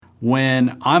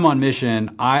when I'm on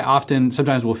mission, I often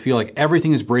sometimes will feel like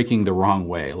everything is breaking the wrong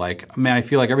way. Like, man, I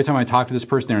feel like every time I talk to this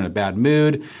person, they're in a bad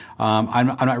mood. I'm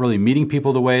not really meeting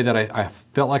people the way that I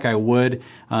felt like I would.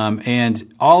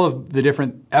 And all of the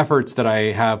different efforts that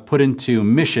I have put into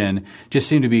mission just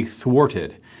seem to be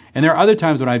thwarted. And there are other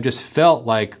times when I've just felt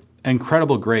like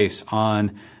incredible grace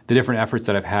on the different efforts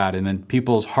that I've had, and then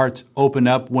people's hearts opened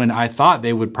up when I thought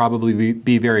they would probably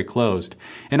be very closed.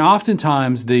 And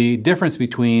oftentimes the difference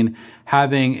between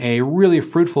having a really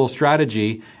fruitful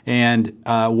strategy and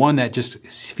one that just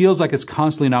feels like it's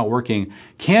constantly not working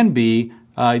can be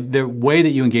the way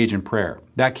that you engage in prayer.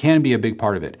 That can be a big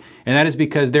part of it. And that is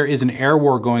because there is an air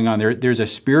war going on. There's a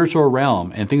spiritual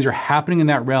realm, and things are happening in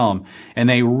that realm, and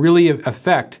they really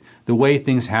affect the way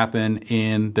things happen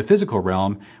in the physical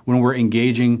realm when we're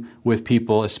engaging with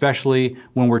people, especially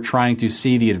when we're trying to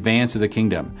see the advance of the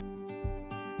kingdom.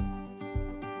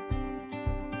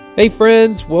 Hey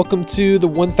friends, welcome to the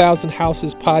 1000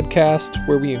 Houses podcast,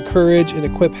 where we encourage and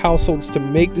equip households to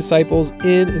make disciples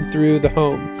in and through the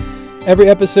home. Every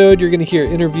episode, you're going to hear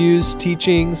interviews,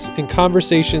 teachings, and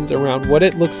conversations around what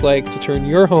it looks like to turn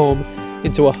your home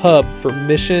into a hub for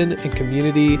mission and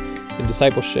community and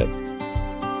discipleship.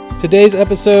 Today's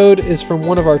episode is from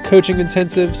one of our coaching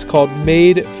intensives called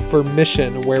Made for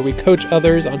Mission, where we coach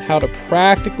others on how to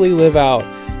practically live out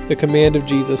the command of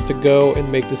Jesus to go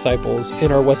and make disciples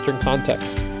in our Western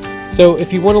context. So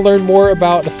if you want to learn more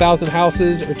about 1000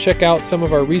 Houses or check out some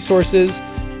of our resources,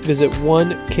 visit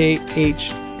 1kh.org.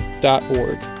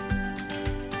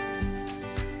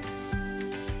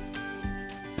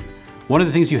 One of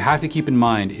the things you have to keep in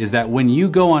mind is that when you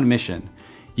go on mission,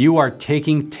 you are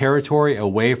taking territory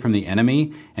away from the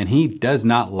enemy, and he does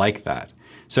not like that.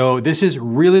 So this is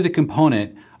really the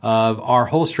component of our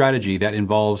whole strategy that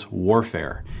involves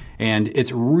warfare. And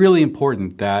it's really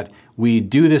important that we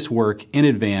do this work in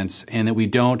advance and that we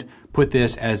don't put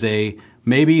this as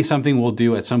maybe something we'll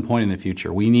do at some point in the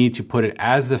future. We need to put it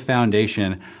as the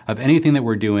foundation of anything that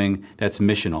we're doing that's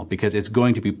missional, because it's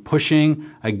going to be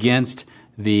pushing against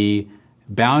the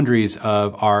boundaries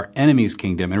of our enemy's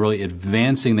kingdom and really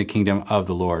advancing the kingdom of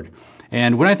the Lord.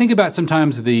 And when I think about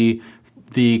sometimes the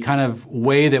kind of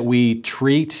way that we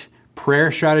treat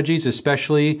prayer strategies,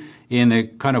 especially in the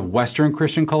kind of Western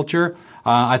Christian culture,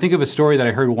 I think of a story that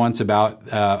I heard once about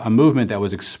a movement that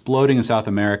was exploding in South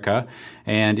America,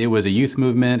 and it was a youth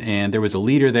movement, and there was a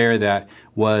leader there that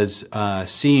was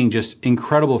seeing just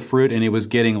incredible fruit, and it was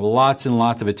getting lots and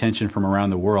lots of attention from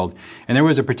around the world. And there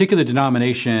was a particular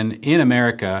denomination in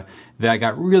America that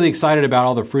got really excited about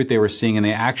all the fruit they were seeing, and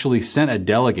they actually sent a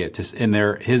delegate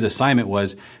his assignment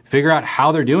was figure out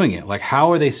how they're doing it. Like,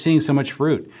 how are they seeing so much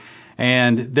fruit?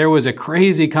 And there was a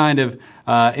crazy kind of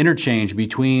interchange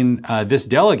between this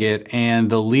delegate and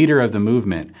the leader of the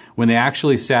movement when they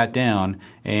actually sat down,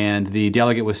 and the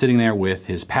delegate was sitting there with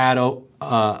his pad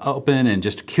open and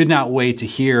just could not wait to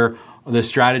hear the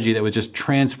strategy that was just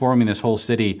transforming this whole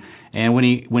city. And when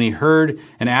he heard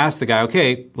and asked the guy,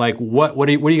 okay, like what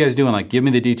are you guys doing? Like, give me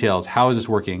the details. How is this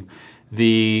working?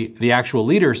 The actual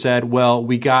leader said, well,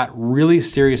 we got really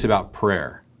serious about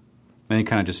prayer. And he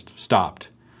kind of just stopped.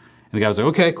 And the guy was like,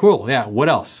 okay, cool. Yeah. What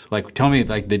else? Like, tell me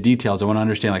like the details. I want to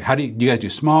understand, like, how do you guys do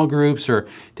small groups, or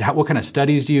what kind of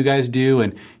studies do you guys do?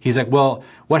 And he's like, well,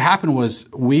 what happened was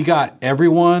we got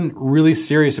everyone really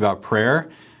serious about prayer.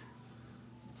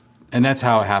 And that's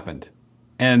how it happened.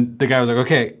 And the guy was like,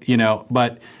 okay,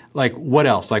 but like, what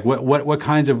else? Like, what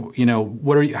kinds of, how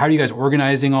are you guys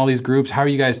organizing all these groups? How are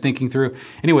you guys thinking through?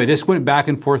 Anyway, this went back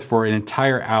and forth for an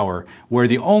entire hour, where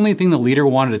the only thing the leader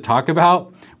wanted to talk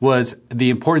about was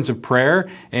the importance of prayer.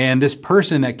 And this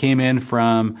person that came in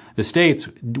from the States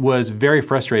was very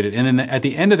frustrated. And then at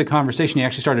the end of the conversation, he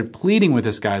actually started pleading with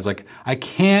this guy. He's like, I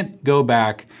can't go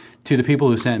back to the people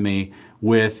who sent me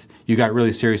with, you got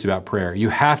really serious about prayer. You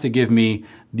have to give me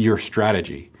your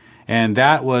strategy. And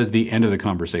that was the end of the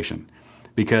conversation,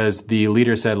 because the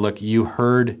leader said, look, you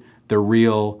heard the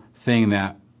real thing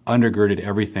that undergirded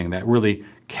everything, that really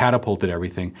catapulted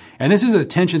everything. And this is a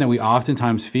tension that we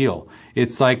oftentimes feel.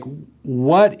 It's like,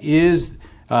 what is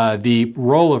the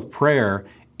role of prayer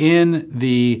in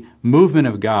the movement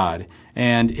of God?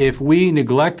 And if we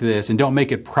neglect this and don't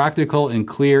make it practical and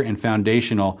clear and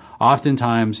foundational,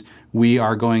 oftentimes we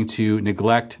are going to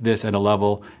neglect this at a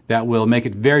level that will make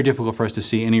it very difficult for us to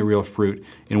see any real fruit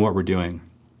in what we're doing.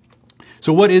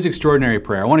 So what is extraordinary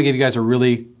prayer? I want to give you guys a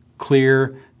really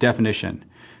clear definition.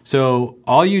 So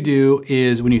all you do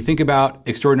is, when you think about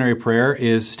extraordinary prayer,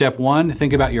 is step one,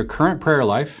 think about your current prayer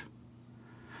life.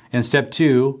 And step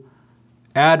two,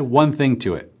 add one thing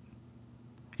to it.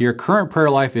 Your current prayer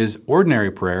life is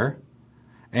ordinary prayer.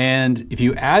 And if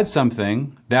you add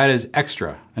something, that is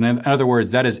extra. And in other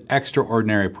words, that is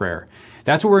extraordinary prayer.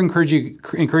 That's what we're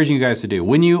encouraging you guys to do.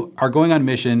 When you are going on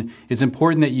mission, it's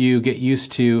important that you get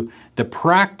used to the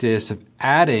practice of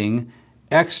adding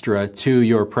extra to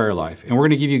your prayer life. And we're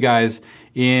going to give you guys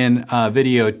in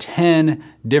video 10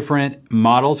 different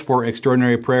models for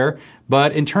extraordinary prayer.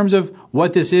 But in terms of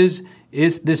what this is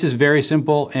very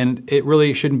simple, and it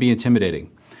really shouldn't be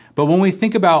intimidating. But when we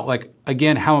think about,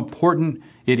 again, how important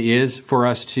it is for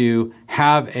us to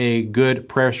have a good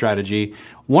prayer strategy,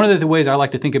 one of the ways I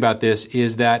like to think about this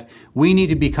is that we need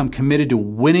to become committed to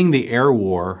winning the air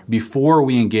war before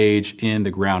we engage in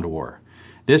the ground war.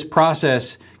 This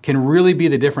process can really be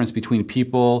the difference between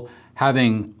people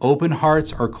having open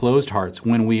hearts or closed hearts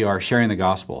when we are sharing the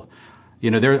gospel.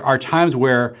 There are times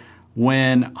where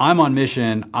when I'm on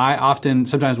mission, I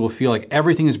sometimes will feel like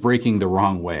everything is breaking the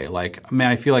wrong way.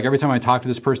 I feel like every time I talk to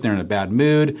this person, they're in a bad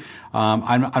mood.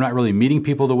 I'm not really meeting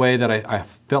people the way that I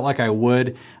felt like I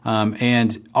would.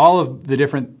 And all of the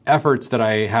different efforts that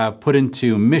I have put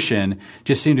into mission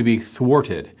just seem to be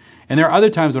thwarted. And there are other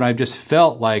times when I've just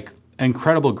felt like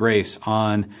incredible grace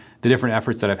on the different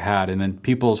efforts that I've had, and then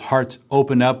people's hearts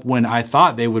open up when I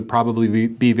thought they would probably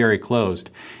be very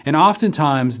closed. And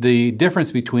oftentimes the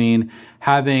difference between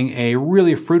having a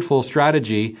really fruitful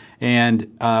strategy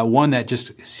and one that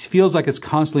just feels like it's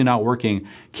constantly not working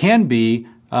can be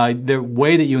the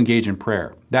way that you engage in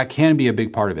prayer. That can be a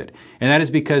big part of it. And that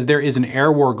is because there is an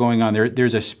air war going on.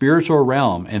 There's a spiritual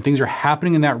realm, and things are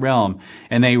happening in that realm,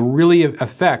 and they really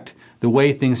affect the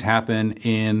way things happen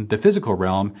in the physical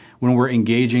realm when we're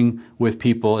engaging with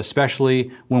people, especially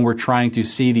when we're trying to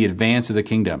see the advance of the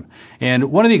kingdom.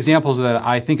 And one of the examples that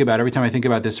I think about every time I think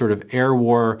about this sort of air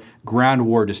war, ground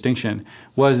war distinction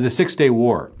was the Six-Day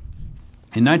War.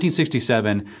 In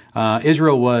 1967,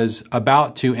 Israel was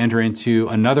about to enter into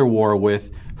another war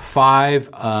with 5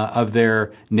 of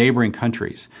their neighboring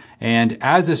countries. And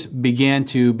as this began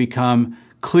to become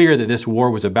clear that this war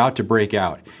was about to break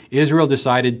out, Israel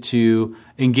decided to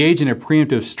engage in a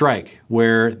preemptive strike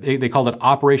where they called it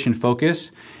Operation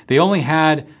Focus. They only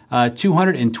had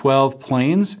 212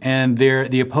 planes, and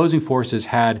the opposing forces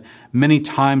had many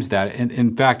times that.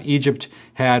 In fact, Egypt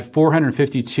had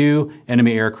 452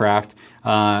 enemy aircraft,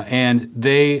 and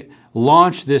they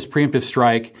launched this preemptive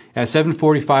strike at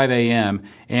 7:45 a.m.,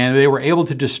 and they were able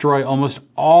to destroy almost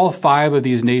all 5 of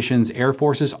these nations' air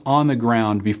forces on the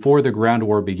ground before the ground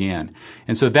war began.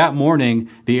 And so that morning,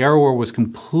 the air war was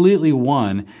completely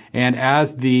won, and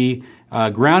as the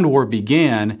ground war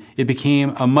began, it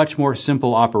became a much more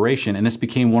simple operation, and this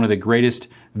became one of the greatest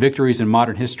victories in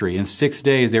modern history. In 6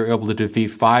 days, they were able to defeat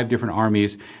 5 different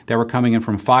armies that were coming in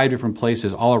from 5 different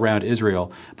places all around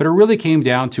Israel. But it really came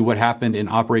down to what happened in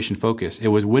Operation Focus. It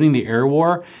was winning the air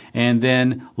war and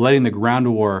then letting the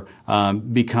ground war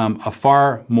become a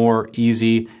far more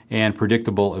easy and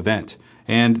predictable event.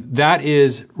 And that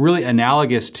is really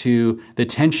analogous to the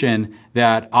tension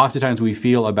that oftentimes we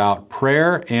feel about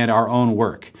prayer and our own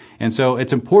work. And so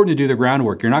it's important to do the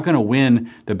groundwork. You're not going to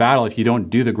win the battle if you don't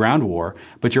do the ground war,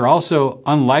 but you're also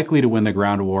unlikely to win the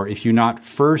ground war if you're not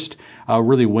first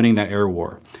really winning that air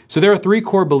war. So there are 3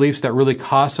 core beliefs that really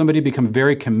cause somebody to become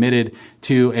very committed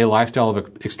to a lifestyle of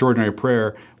extraordinary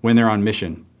prayer when they're on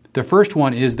mission. The first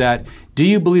one is that, do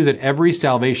you believe that every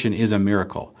salvation is a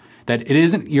miracle? That it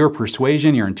isn't your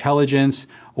persuasion, your intelligence,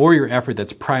 or your effort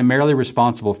that's primarily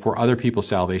responsible for other people's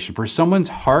salvation. For someone's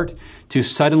heart to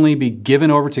suddenly be given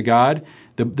over to God,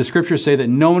 the scriptures say that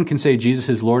no one can say Jesus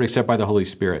is Lord except by the Holy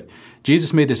Spirit.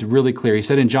 Jesus made this really clear. He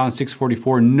said in John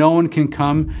 6:44, no one can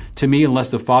come to me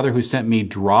unless the Father who sent me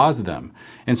draws them.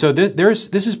 And so this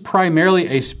is primarily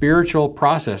a spiritual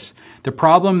process. The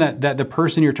problem that the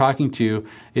person you're talking to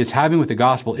is having with the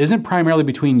gospel isn't primarily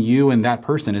between you and that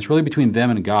person. It's really between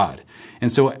them and God.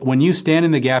 And so when you stand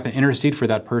in the gap and intercede for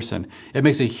that person, it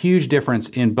makes a huge difference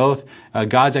in both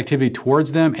God's activity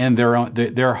towards them and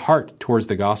their heart towards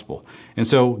the gospel. And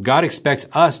so God expects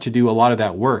us to do a lot of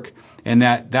that work, and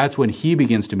that's when he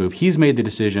begins to move. He's made the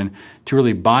decision to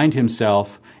really bind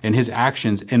himself and his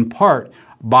actions in part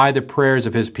by the prayers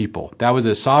of his people. That was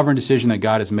a sovereign decision that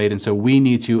God has made, and so we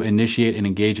need to initiate and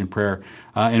engage in prayer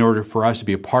in order for us to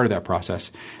be a part of that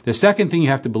process. The second thing you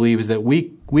have to believe is that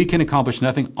we can accomplish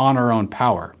nothing on our own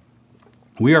power.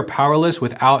 We are powerless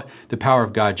without the power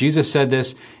of God. Jesus said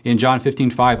this in John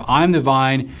 15:5, I'm the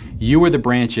vine, you are the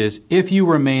branches. If you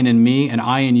remain in me and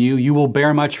I in you, you will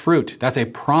bear much fruit. That's a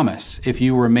promise if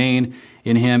you remain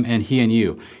in him and he in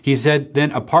you. He said,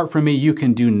 then apart from me, you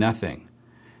can do nothing.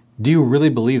 Do you really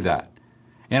believe that?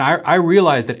 And I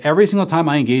realize that every single time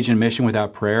I engage in mission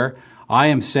without prayer, I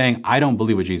am saying, I don't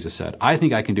believe what Jesus said. I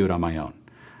think I can do it on my own.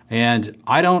 And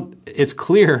it's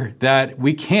clear that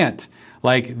we can't.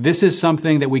 Like, this is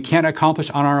something that we can't accomplish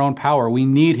on our own power. We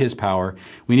need his power.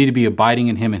 We need to be abiding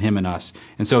in him and him in us.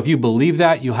 And so if you believe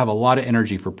that, you'll have a lot of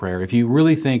energy for prayer. If you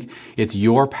really think it's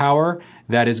your power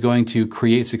that is going to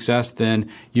create success, then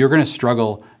you're going to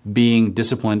struggle being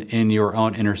disciplined in your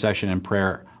own intercession and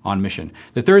prayer on mission.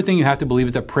 The third thing you have to believe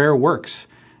is that prayer works.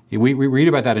 We read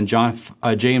about that in James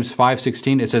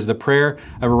 5:16. It says, the prayer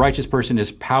of a righteous person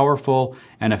is powerful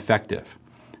and effective.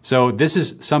 So this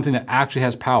is something that actually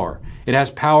has power. It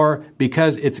has power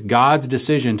because it's God's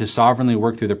decision to sovereignly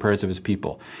work through the prayers of his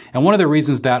people. And one of the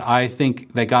reasons that I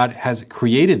think that God has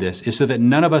created this is so that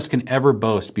none of us can ever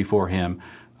boast before him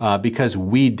because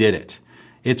we did it.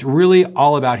 It's really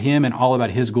all about him and all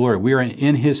about his glory. We are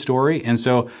in his story. And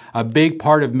so a big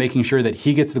part of making sure that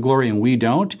he gets the glory and we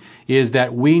don't is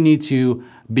that we need to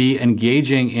be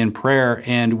engaging in prayer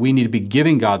and we need to be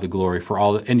giving God the glory for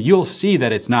all. And you'll see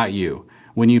that it's not you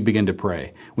when you begin to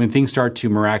pray. When things start to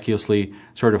miraculously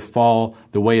sort of fall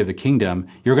the way of the kingdom,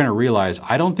 you're going to realize,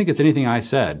 I don't think it's anything I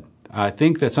said. I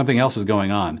think that something else is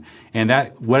going on. And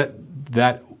what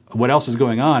else is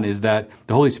going on is that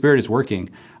the Holy Spirit is working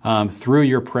through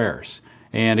your prayers.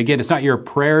 And again, it's not your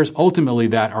prayers ultimately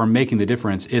that are making the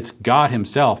difference. It's God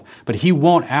himself, but he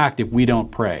won't act if we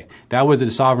don't pray. That was a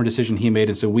sovereign decision he made,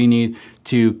 and so we need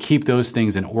to keep those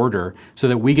things in order so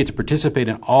that we get to participate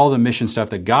in all the mission stuff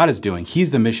that God is doing.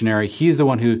 He's the missionary. He's the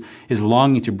one who is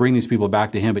longing to bring these people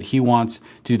back to him, but he wants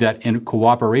to do that in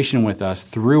cooperation with us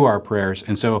through our prayers.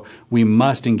 And so we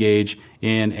must engage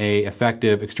in a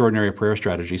effective, extraordinary prayer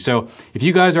strategy. So if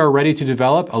you guys are ready to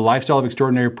develop a lifestyle of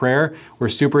extraordinary prayer, we're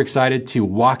super excited to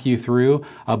walk you through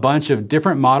a bunch of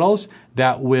different models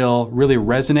that will really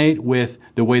resonate with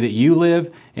the way that you live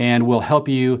and will help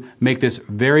you make this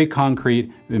very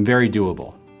concrete and very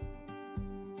doable.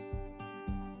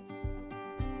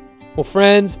 Well,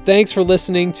 friends, thanks for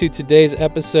listening to today's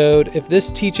episode. If this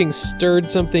teaching stirred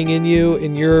something in you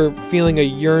and you're feeling a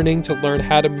yearning to learn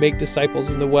how to make disciples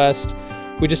in the West,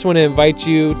 we just want to invite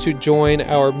you to join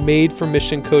our Made for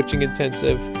Mission Coaching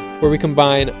Intensive, where we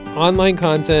combine online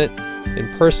content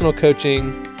and personal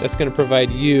coaching that's going to provide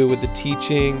you with the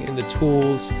teaching and the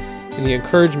tools and the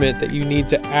encouragement that you need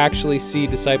to actually see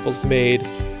disciples made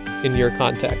in your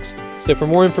context. So for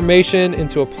more information and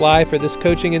to apply for this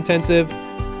coaching intensive,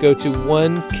 go to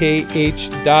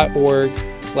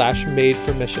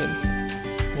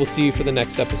 1kh.org/madeformission. We'll see you for the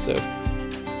next episode.